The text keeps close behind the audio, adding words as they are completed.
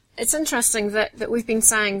It's interesting that we've been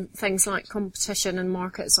saying things like competition and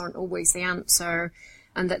markets aren't always the answer,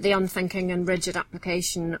 and that the unthinking and rigid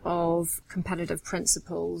application of competitive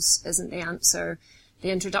principles isn't the answer.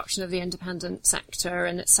 The introduction of the independent sector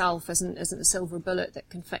in itself isn't a silver bullet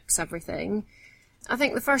that can fix everything. I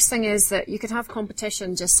think the first thing is that you could have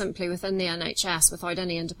competition just simply within the NHS without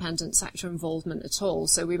any independent sector involvement at all.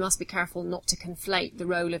 So we must be careful not to conflate the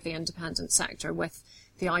role of the independent sector with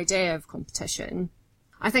the idea of competition.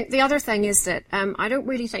 I think the other thing is that I don't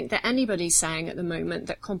really think that anybody's saying at the moment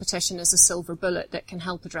that competition is a silver bullet that can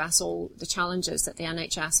help address all the challenges that the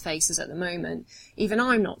NHS faces at the moment. Even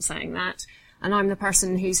I'm not saying that. And I'm the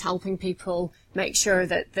person who's helping people make sure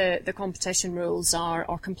that the competition rules are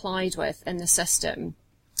complied with in the system.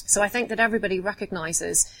 So I think that everybody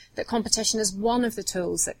recognises that competition is one of the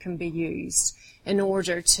tools that can be used in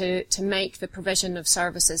order to make the provision of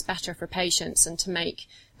services better for patients and to make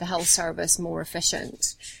the health service more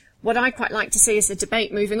efficient. What I'd quite like to see is the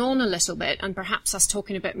debate moving on a little bit, and perhaps us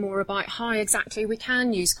talking a bit more about how exactly we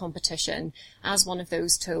can use competition as one of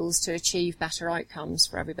those tools to achieve better outcomes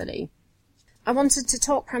for everybody. I wanted to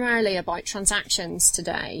talk primarily about transactions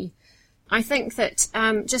today. I think that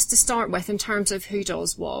just to start with, in terms of who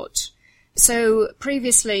does what. So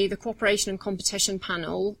previously, the Cooperation and Competition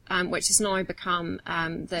Panel, which has now become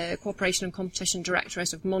the Cooperation and Competition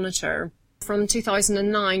Directorate of Monitor, from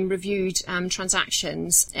 2009 reviewed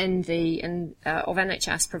transactions of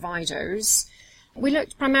NHS providers. We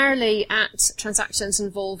looked primarily at transactions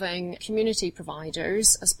involving community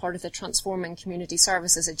providers as part of the Transforming Community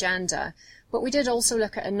Services agenda, but we did also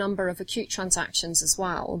look at a number of acute transactions as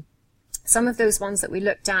well. Some of those ones that we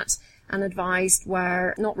looked at and advised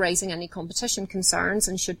were not raising any competition concerns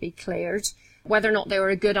and should be cleared. Whether or not they were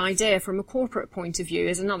a good idea from a corporate point of view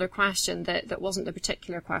is another question that wasn't the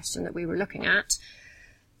particular question that we were looking at.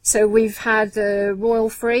 So we've had the Royal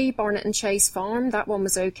Free, Barnet and Chase Farm, that one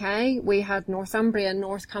was okay. We had Northumbria and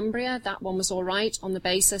North Cumbria, that one was all right on the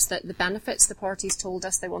basis that the benefits the parties told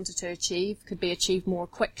us they wanted to achieve could be achieved more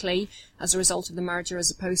quickly as a result of the merger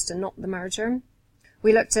as opposed to not the merger.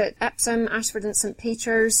 We looked at Epsom, Ashford and St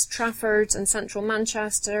Peters, Trafford and Central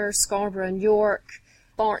Manchester, Scarborough and York,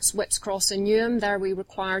 Barts, Whips Cross and Newham. There we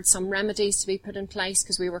required some remedies to be put in place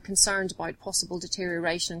because we were concerned about possible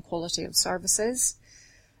deterioration in quality of services.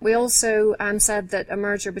 We also said that a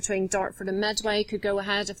merger between Dartford and Medway could go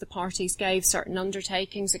ahead if the parties gave certain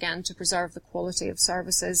undertakings, again, to preserve the quality of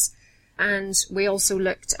services. And we also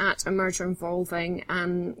looked at a merger involving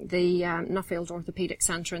the Nuffield Orthopaedic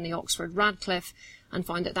Centre and the Oxford Radcliffe and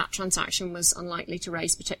found that transaction was unlikely to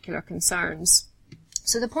raise particular concerns.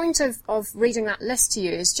 So the point of reading that list to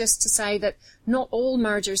you is just to say that not all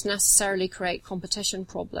mergers necessarily create competition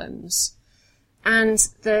problems. And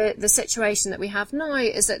the situation that we have now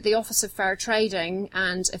is that the Office of Fair Trading,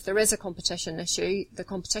 and if there is a competition issue, the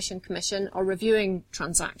Competition Commission are reviewing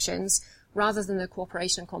transactions rather than the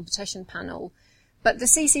Cooperation and Competition Panel. But the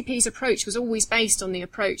CCP's approach was always based on the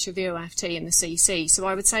approach of the OFT and the CC, so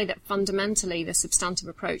I would say that fundamentally the substantive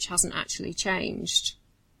approach hasn't actually changed.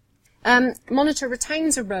 Monitor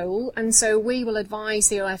retains a role, and so we will advise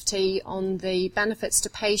the OFT on the benefits to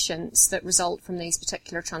patients that result from these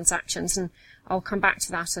particular transactions, and I'll come back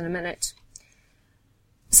to that in a minute.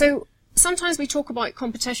 So sometimes we talk about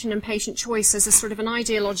competition and patient choice as a sort of an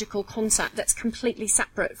ideological concept that's completely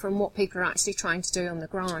separate from what people are actually trying to do on the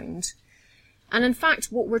ground. And in fact,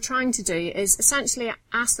 what we're trying to do is essentially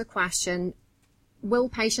ask the question, will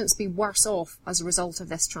patients be worse off as a result of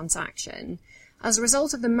this transaction? As a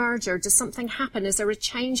result of the merger, does something happen? Is there a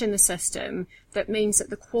change in the system that means that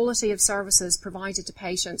the quality of services provided to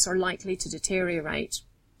patients are likely to deteriorate?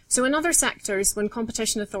 So in other sectors, when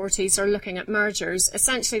competition authorities are looking at mergers,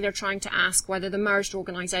 essentially they're trying to ask whether the merged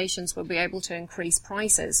organisations will be able to increase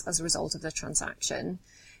prices as a result of the transaction.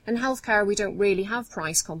 In healthcare, we don't really have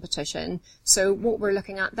price competition, so what we're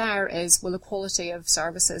looking at there is, will the quality of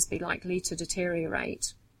services be likely to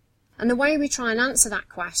deteriorate? And the way we try and answer that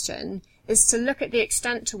question is to look at the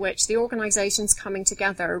extent to which the organisations coming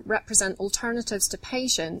together represent alternatives to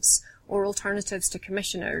patients or alternatives to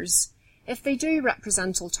commissioners. If they do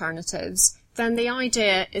represent alternatives, then the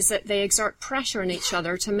idea is that they exert pressure on each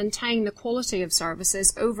other to maintain the quality of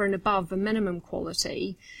services over and above the minimum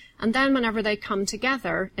quality. And then whenever they come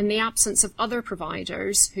together, in the absence of other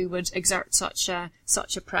providers who would exert such a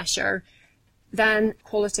pressure, then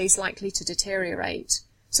quality is likely to deteriorate.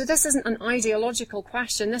 So this isn't an ideological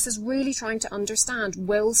question. This is really trying to understand,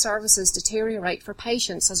 will services deteriorate for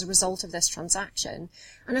patients as a result of this transaction?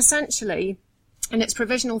 And essentially, In its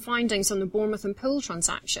provisional findings on the Bournemouth and Poole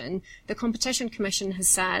transaction, the Competition Commission has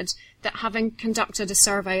said that having conducted a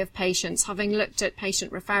survey of patients, having looked at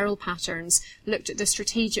patient referral patterns, looked at the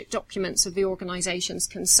strategic documents of the organisations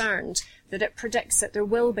concerned, that it predicts that there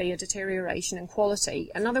will be a deterioration in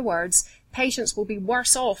quality. In other words, patients will be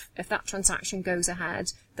worse off if that transaction goes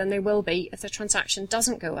ahead than they will be if the transaction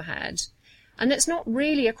doesn't go ahead. And it's not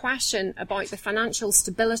really a question about the financial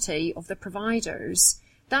stability of the providers.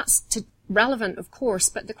 That's relevant, of course,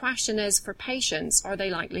 but the question is, for patients, are they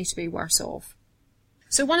likely to be worse off?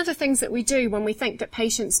 So one of the things that we do when we think that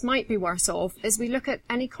patients might be worse off is we look at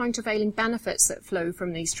any countervailing benefits that flow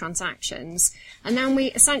from these transactions, and then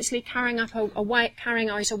we essentially carrying out a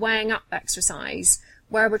weighing up exercise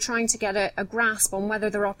where we're trying to get a grasp on whether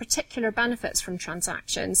there are particular benefits from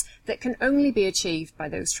transactions that can only be achieved by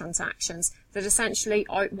those transactions that essentially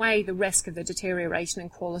outweigh the risk of the deterioration in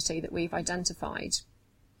quality that we've identified.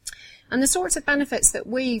 And the sorts of benefits that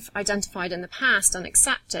we've identified in the past and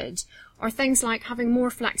accepted are things like having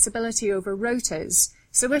more flexibility over rotas.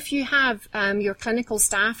 So if you have your clinical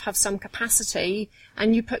staff have some capacity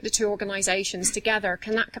and you put the two organisations together,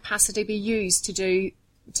 can that capacity be used to do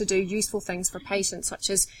useful things for patients, such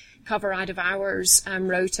as cover out of hours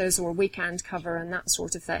rotas or weekend cover and that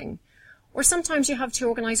sort of thing? Or sometimes you have two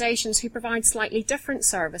organisations who provide slightly different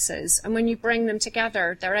services, and when you bring them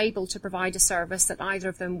together, they're able to provide a service that either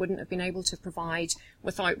of them wouldn't have been able to provide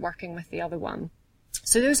without working with the other one.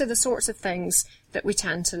 So those are the sorts of things that we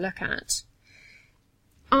tend to look at.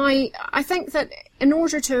 I think that in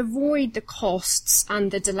order to avoid the costs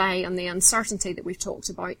and the delay and the uncertainty that we've talked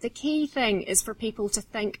about, the key thing is for people to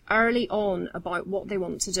think early on about what they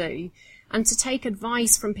want to do and to take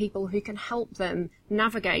advice from people who can help them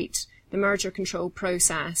navigate the merger control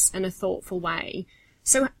process in a thoughtful way.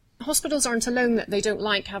 So hospitals aren't alone that they don't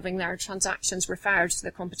like having their transactions referred to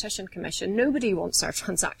the Competition Commission. Nobody wants their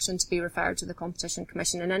transaction to be referred to the Competition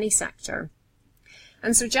Commission in any sector.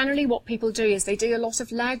 And so generally what people do is they do a lot of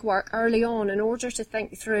legwork early on in order to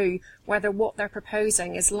think through whether what they're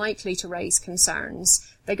proposing is likely to raise concerns.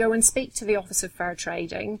 They go and speak to the Office of Fair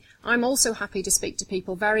Trading. I'm also happy to speak to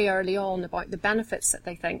people very early on about the benefits that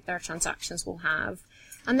they think their transactions will have.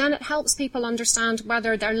 And then it helps people understand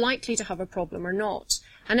whether they're likely to have a problem or not.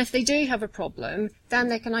 And if they do have a problem, then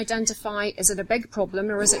they can identify, is it a big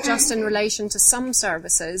problem or is it just in relation to some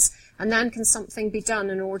services? And then can something be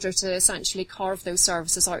done in order to essentially carve those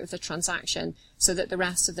services out of the transaction so that the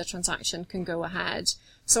rest of the transaction can go ahead?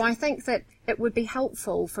 So I think that it would be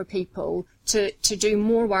helpful for people to do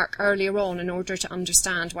more work earlier on in order to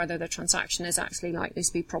understand whether the transaction is actually likely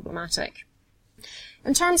to be problematic.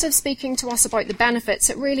 In terms of speaking to us about the benefits,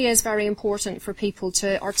 it really is very important for people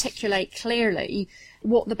to articulate clearly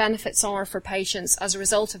what the benefits are for patients as a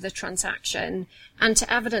result of the transaction and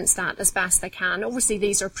to evidence that as best they can. Obviously,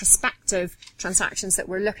 these are prospective transactions that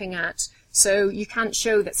we're looking at, so you can't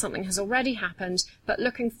show that something has already happened, but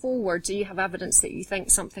looking forward, do you have evidence that you think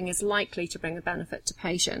something is likely to bring a benefit to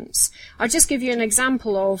patients? I'll just give you an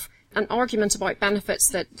example of an argument about benefits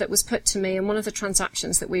that was put to me in one of the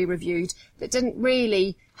transactions that we reviewed that didn't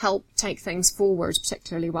really help take things forward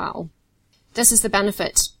particularly well. This is the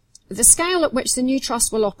benefit. The scale at which the new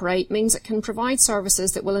trust will operate means it can provide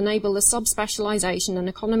services that will enable the subspecialisation and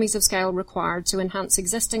economies of scale required to enhance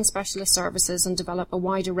existing specialist services and develop a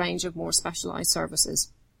wider range of more specialised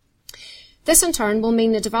services. This in turn will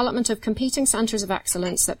mean the development of competing centres of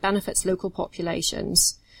excellence that benefits local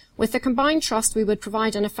populations. With the combined trust, we would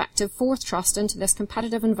provide an effective fourth trust into this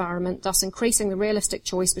competitive environment, thus increasing the realistic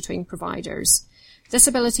choice between providers. This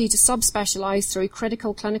ability to subspecialise through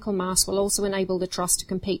critical clinical mass will also enable the trust to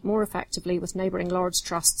compete more effectively with neighbouring large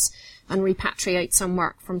trusts and repatriate some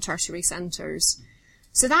work from tertiary centres.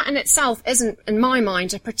 So that in itself isn't, in my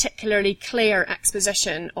mind, a particularly clear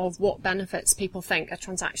exposition of what benefits people think a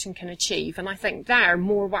transaction can achieve. And I think there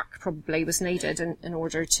more work probably was needed in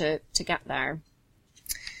order to get there.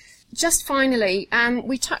 Just finally,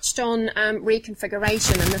 we touched on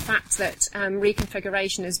reconfiguration and the fact that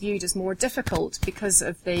reconfiguration is viewed as more difficult because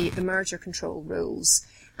of the merger control rules.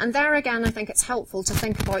 And there again, I think it's helpful to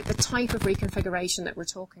think about the type of reconfiguration that we're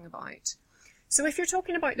talking about. So if you're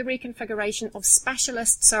talking about the reconfiguration of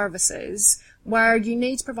specialist services, where you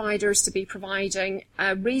need providers to be providing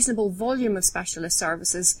a reasonable volume of specialist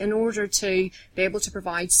services in order to be able to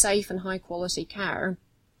provide safe and high quality care,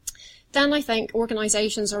 then I think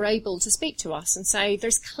organisations are able to speak to us and say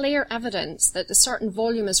there's clear evidence that a certain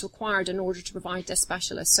volume is required in order to provide this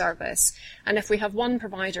specialist service. And if we have one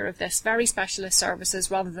provider of this very specialist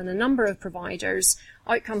services rather than a number of providers,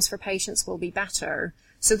 outcomes for patients will be better.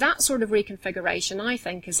 So that sort of reconfiguration, I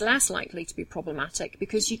think, is less likely to be problematic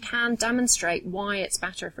because you can demonstrate why it's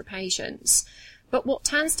better for patients. But what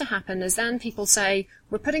tends to happen is then people say,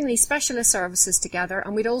 we're putting these specialist services together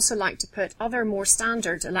and we'd also like to put other more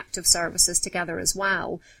standard elective services together as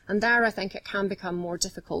well. And there I think it can become more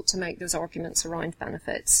difficult to make those arguments around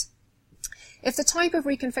benefits. If the type of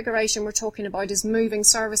reconfiguration we're talking about is moving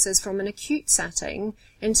services from an acute setting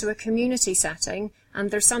into a community setting,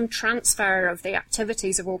 and there's some transfer of the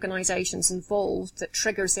activities of organisations involved that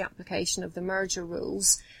triggers the application of the merger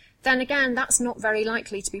rules, then again, that's not very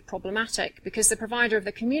likely to be problematic because the provider of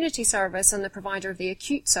the community service and the provider of the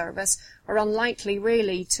acute service are unlikely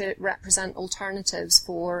really to represent alternatives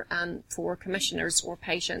for commissioners or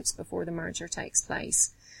patients before the merger takes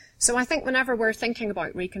place. So I think whenever we're thinking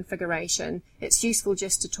about reconfiguration, it's useful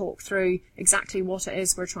just to talk through exactly what it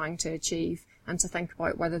is we're trying to achieve and to think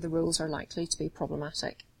about whether the rules are likely to be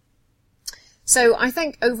problematic. So I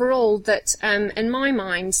think overall that in my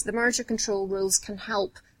mind, the merger control rules can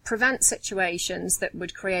help prevent situations that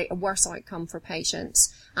would create a worse outcome for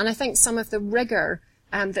patients. And I think some of the rigour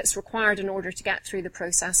that's required in order to get through the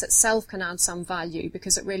process itself can add some value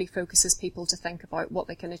because it really focuses people to think about what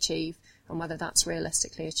they can achieve and whether that's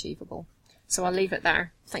realistically achievable. So I'll leave it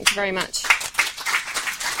there. Thank you very much.